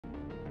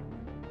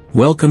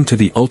Welcome to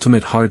the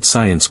ultimate hard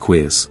science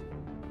quiz.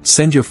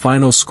 Send your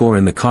final score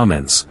in the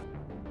comments.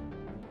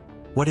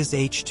 What is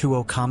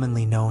H2O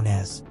commonly known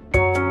as?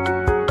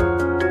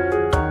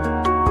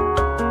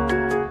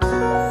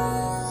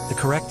 The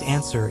correct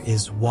answer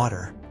is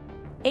water.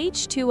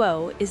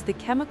 H2O is the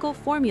chemical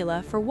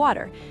formula for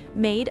water,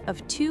 made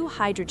of 2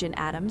 hydrogen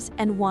atoms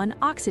and 1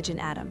 oxygen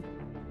atom.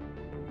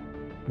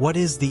 What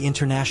is the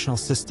international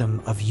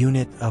system of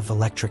unit of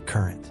electric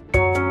current?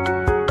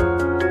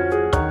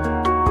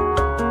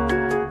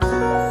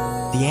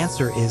 The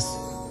answer is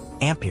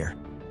ampere.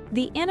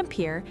 The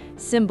ampere,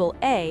 symbol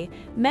A,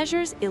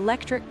 measures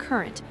electric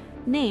current,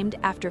 named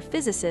after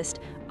physicist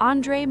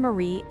André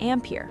Marie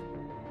Ampere.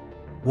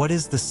 What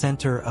is the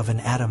center of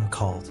an atom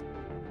called?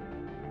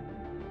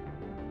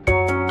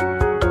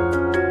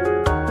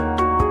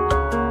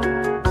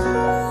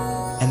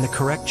 And the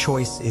correct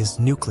choice is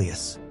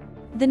nucleus.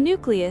 The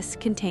nucleus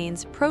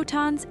contains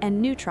protons and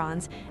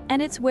neutrons,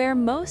 and it's where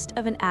most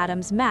of an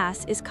atom's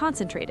mass is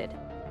concentrated.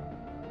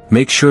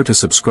 Make sure to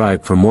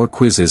subscribe for more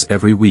quizzes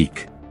every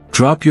week.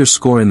 Drop your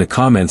score in the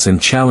comments and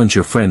challenge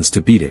your friends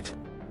to beat it.